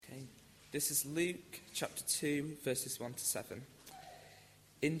This is Luke chapter 2, verses 1 to 7.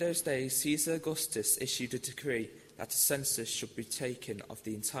 In those days, Caesar Augustus issued a decree that a census should be taken of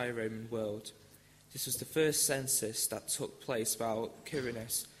the entire Roman world. This was the first census that took place while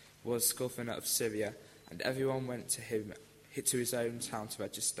Quirinius was governor of Syria, and everyone went to his own town to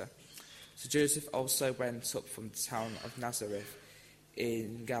register. So Joseph also went up from the town of Nazareth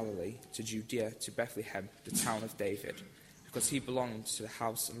in Galilee to Judea, to Bethlehem, the town of David, because he belonged to the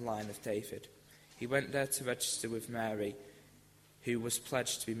house and line of David. He went there to register with Mary, who was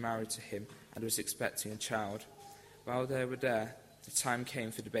pledged to be married to him and was expecting a child. While they were there, the time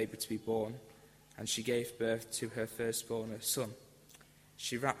came for the baby to be born, and she gave birth to her firstborn, a son.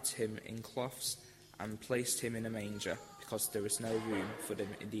 She wrapped him in cloths and placed him in a manger, because there was no room for them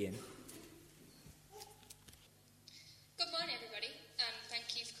in the inn. Good morning, everybody, and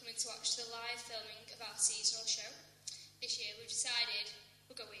thank you for coming to watch the live filming of our seasonal show. This year we've decided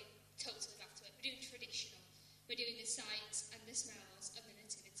we're going totally back to it. We're doing traditional. We're doing the sights and the smells of the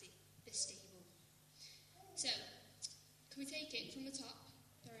nativity, the stable. So, can we take it from the top?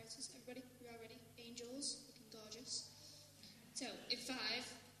 Directors, everybody, we are ready? Angels, looking gorgeous. So, in 5,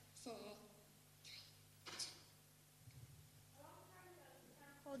 4, 3.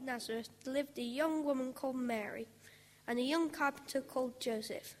 Old Nazareth lived a young woman called Mary and a young carpenter called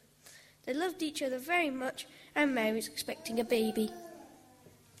Joseph. They loved each other very much, and Mary was expecting a baby.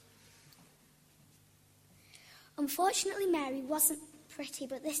 Unfortunately, Mary wasn't pretty,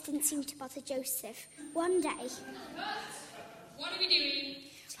 but this didn't seem to bother Joseph. One day... What are we doing?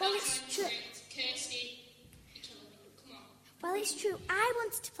 Well, it's true. Kirsty, you're killing me. Come on. Well, it's true. I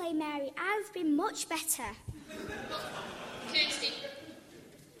wanted to play Mary. I would have been much better. Kirsty,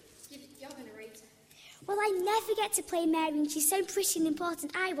 you're going to rate her. Well, I never get to play Mary, and she's so pretty and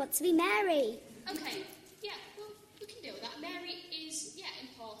important. I want to be Mary. Okay, yeah, well, we can deal with that. Mary is,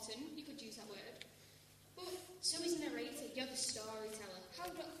 important. You could use that word. But so is a narrator. You're the storyteller. How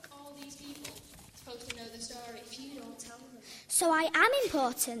do all these people supposed to know the story if you don't tell them? So I am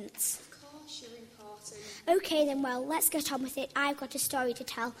important. Of course you're important. Okay, then, well, let's get on with it. I've got a story to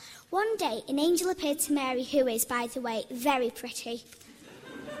tell. One day, an angel appeared to Mary, who is, by the way, very pretty.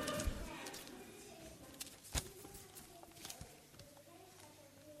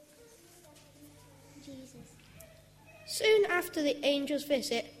 Soon after the angel's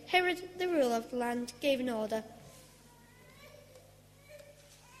visit, Herod, the ruler of the land, gave an order.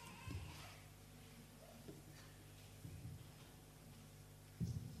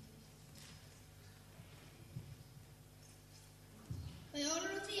 By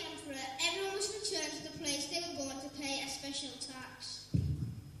order of the emperor, everyone was returned to the place they were going to pay a special tax.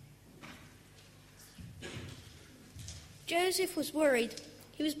 Joseph was worried.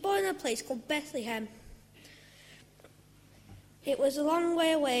 He was born in a place called Bethlehem. It was a long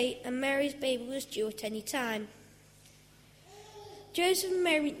way away, and Mary's baby was due at any time. Joseph and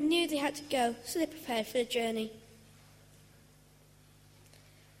Mary knew they had to go, so they prepared for the journey.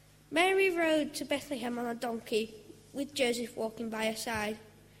 Mary rode to Bethlehem on a donkey, with Joseph walking by her side.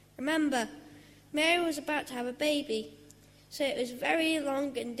 Remember, Mary was about to have a baby, so it was a very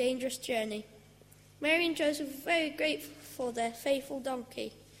long and dangerous journey. Mary and Joseph were very grateful for their faithful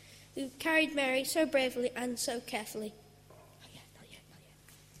donkey, who carried Mary so bravely and so carefully.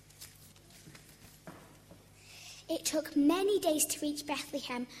 It took many days to reach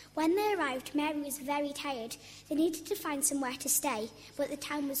Bethlehem. When they arrived, Mary was very tired. They needed to find somewhere to stay, but the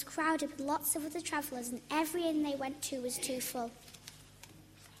town was crowded with lots of other travellers, and every inn they went to was too full.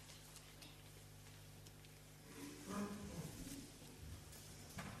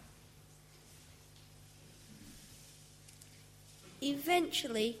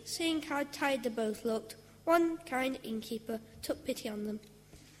 Eventually, seeing how tired they both looked, one kind innkeeper took pity on them.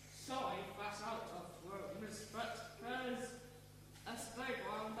 Sorry, that's out of workman's, but there's a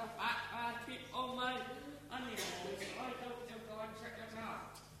stable on the back where I keep all my animals. Why don't you go and check it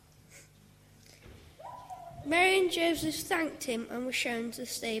out? Mary and Joseph thanked him and were shown to the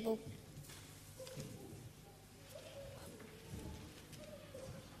stable.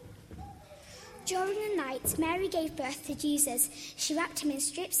 During the night, Mary gave birth to Jesus. She wrapped him in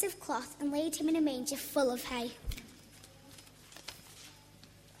strips of cloth and laid him in a manger full of hay.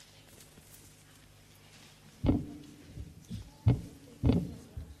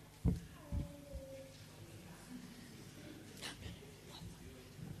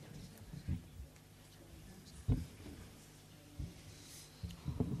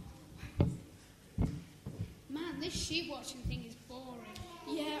 Man, this sheep watching thing is boring.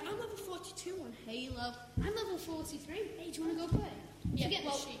 Yeah, I'm level 42 on Halo. I'm level 43. Hey, do you want to go play? Yeah, Forget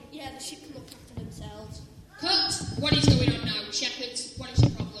the sheep. Yeah, the sheep can look after themselves. Cut! What is going on now? Shepherds, what is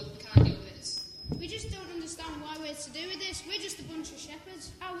your problem? We can't deal with this? We're just a bunch of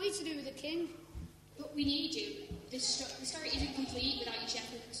shepherds. How are we to do with the king? But we need you. The story isn't complete without your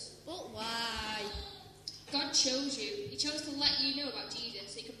shepherds. But why? God chose you. He chose to let you know about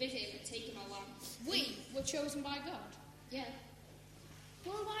Jesus so you could visit him and take him along. We were chosen by God. Yeah.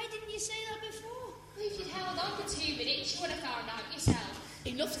 Well, why didn't you say that before? Well, if you'd held on for 2 minutes, you would have found out yourself.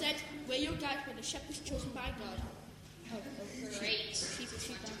 Enough said. We're your guide when the shepherd's chosen by God. Oh, great.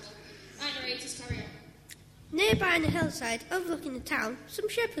 Right, narrators, carry on. Nearby on a hillside overlooking the town, some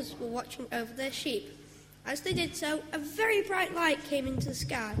shepherds were watching over their sheep. As they did so, a very bright light came into the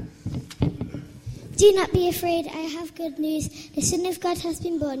sky. Do not be afraid, I have good news. The Son of God has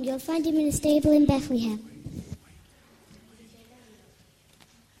been born. You'll find him in a stable in Bethlehem.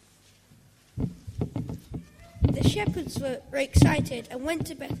 The shepherds were excited and went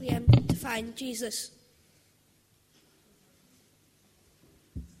to Bethlehem to find Jesus.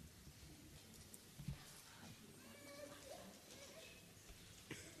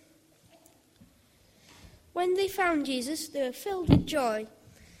 When they found Jesus, they were filled with joy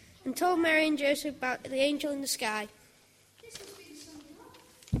and told Mary and Joseph about the angel in the sky.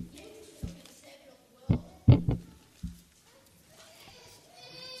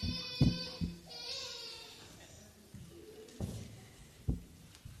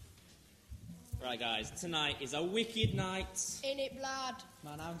 Right, guys, tonight is a wicked night. In it, blood.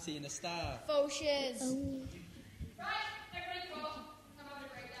 Man, I'm seeing a star. Fauches. Right, everybody go. I'm having a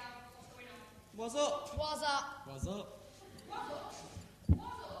breakdown. What's going on? What's up? What's up? What's up? What's up? What's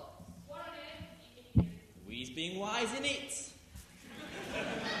up? What on earth? We's being wise in it.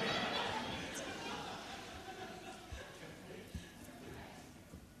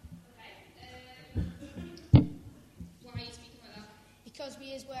 Why are you speaking like that? Because we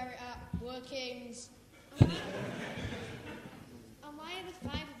is where it at. Workings. And why are there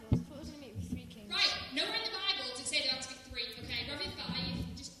 5 of us? I thought it was going to be 3 kings. Right, nowhere in the Bible does it say there have to be 3, okay? Rather than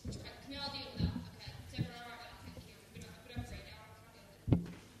 5, just can we all deal with that? Okay, is everyone alright with that? Thank you. We don't have a breakdown.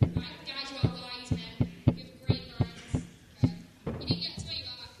 Right, guys, you are wise men. You have great minds. Okay. You didn't get to where you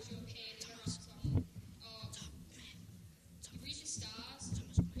are because you're paid in a rock song. Or you read the stars.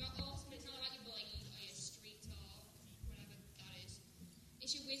 You're awesome. It's not like your bullying or your street or whatever that is.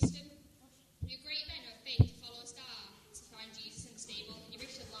 It's your wisdom. You're great men who have faith to follow a star to find Jesus in the stable. You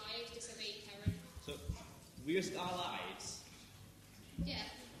risked your lives, disobeyed Herod. So, we risked our lives. Yeah,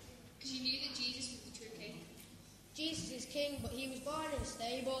 because you knew that Jesus was the true king. Jesus is king, but he was born in a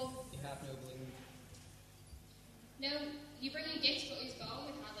stable. You have no blue. No, you bring a gift, but he's gone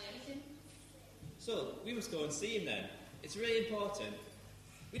with hardly anything. So, we must go and see him then. It's really important.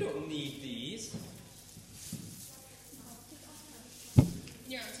 We don't need these.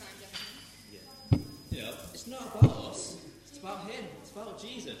 You're on time, Jeff. Yeah. You know, it's not about us. It's about him. It's about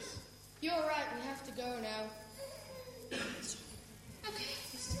Jesus. You're right, we have to go now. Okay,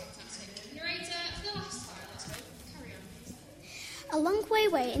 this is fantastic. Narrator, for the last time, let's go. Carry on. A long way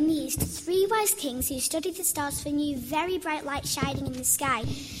away in the east, 3 wise kings who studied the stars for a new very bright light shining in the sky.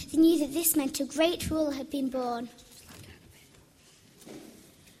 They knew that this meant a great ruler had been born.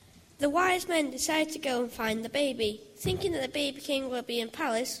 The wise men decided to go and find the baby. Thinking that the baby king would be in the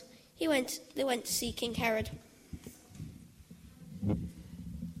palace, they went to see King Herod.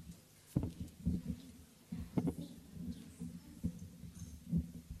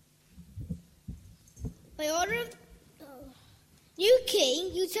 By order of... New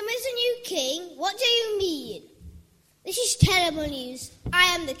king? You tell me there's a new king? What do you mean? This is terrible news. I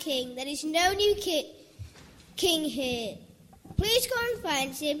am the king. There is no new king here. Please go and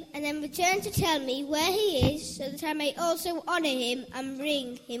find him, and then return to tell me where he is, so that I may also honour him and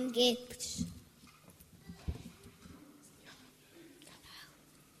bring him gifts.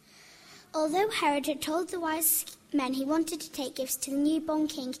 Although Herod had told the wise men he wanted to take gifts to the newborn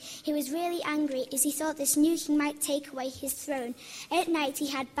king, he was really angry as he thought this new king might take away his throne. At night he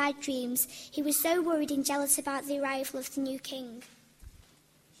had bad dreams. He was so worried and jealous about the arrival of the new king.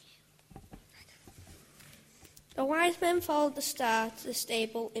 The wise men followed the star to the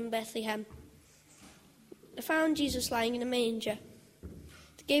stable in Bethlehem. They found Jesus lying in a manger.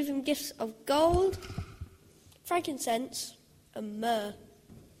 They gave him gifts of gold, frankincense, and myrrh.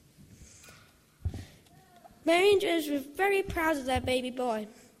 Mary and Joseph were very proud of their baby boy.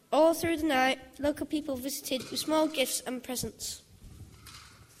 All through the night, local people visited with small gifts and presents.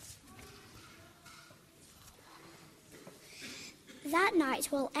 That night,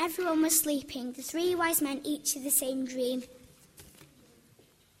 while everyone was sleeping, the 3 wise men each had the same dream.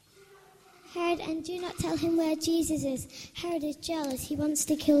 Herod, and do not tell him where Jesus is. Herod is jealous. He wants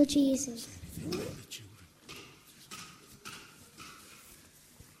to kill Jesus.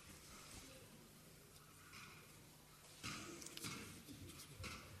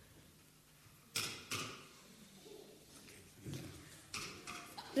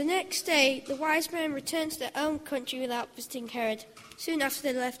 The next day, the wise men returned to their own country without visiting Herod. Soon after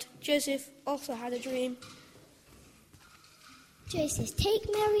they left, Joseph also had a dream. Joseph, take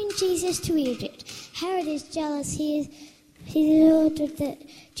Mary and Jesus to Egypt. Herod is jealous. He's ordered that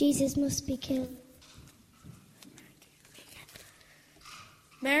Jesus must be killed.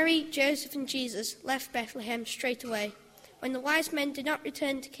 Mary, Joseph, and Jesus left Bethlehem straight away. When the wise men did not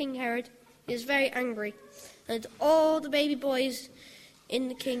return to King Herod, he was very angry, and all the baby boys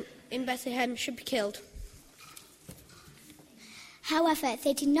in Bethlehem should be killed. However,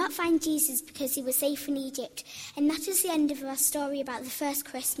 they did not find Jesus because he was safe in Egypt. And that is the end of our story about the first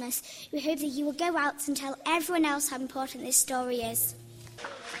Christmas. We hope that you will go out and tell everyone else how important this story is.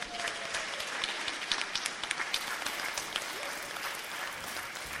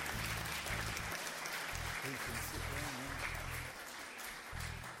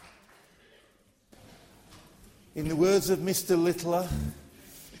 In the words of Mr. Littler,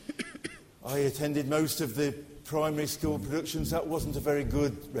 I attended most of the primary school productions. That wasn't a very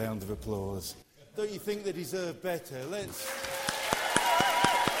good round of applause. Don't you think they deserve better?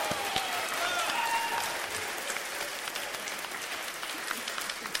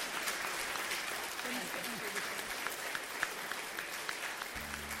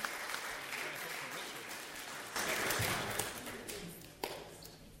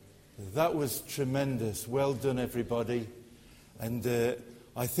 That was tremendous. Well done, everybody. And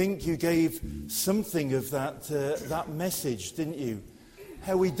I think you gave something of that message, didn't you?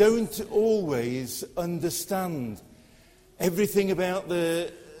 How we don't always understand everything about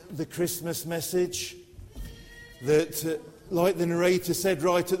the Christmas message. That, like the narrator said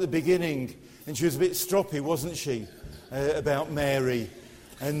right at the beginning, and she was a bit stroppy, wasn't she, about Mary,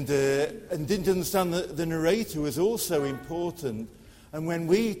 and didn't understand that the narrator was also important. And when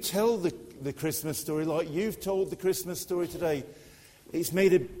we tell the Christmas story, like you've told the Christmas story today, it's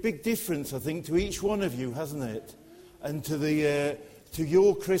made a big difference, I think, to each one of you, hasn't it? And to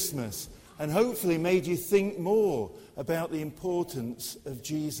your Christmas. And hopefully made you think more about the importance of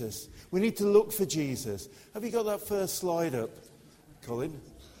Jesus. We need to look for Jesus. Have you got that first slide up, Colin?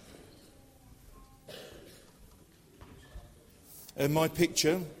 My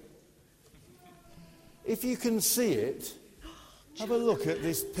picture. If you can see it, have a look at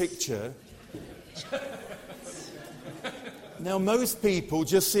this picture. Now, most people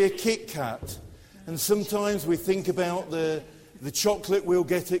just see a Kit Kat, and sometimes we think about the chocolate we'll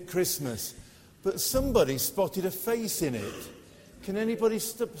get at Christmas. But somebody spotted a face in it. Can anybody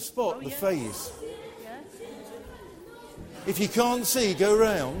spot the face? If you can't see, go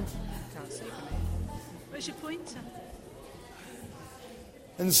round. Where's your pointer?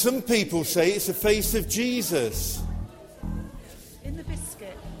 And some people say it's a face of Jesus. In the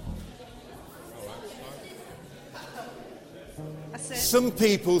biscuit. Some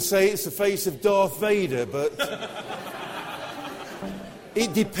people say it's the face of Darth Vader, but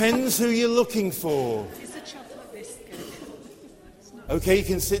it depends who you're looking for. It's a chocolate biscuit. Okay, you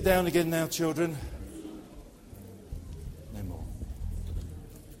can sit down again now, children. No more.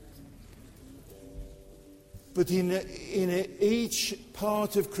 But in each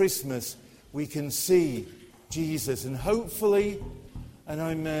part of Christmas, we can see Jesus, and hopefully, and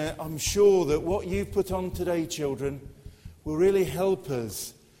I'm sure that what you've put on today, children, will really help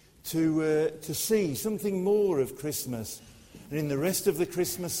us to see something more of Christmas. And in the rest of the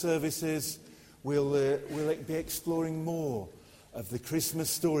Christmas services, we'll be exploring more of the Christmas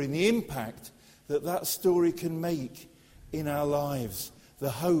story and the impact that story can make in our lives,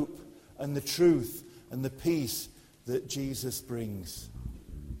 the hope and the truth and the peace that Jesus brings.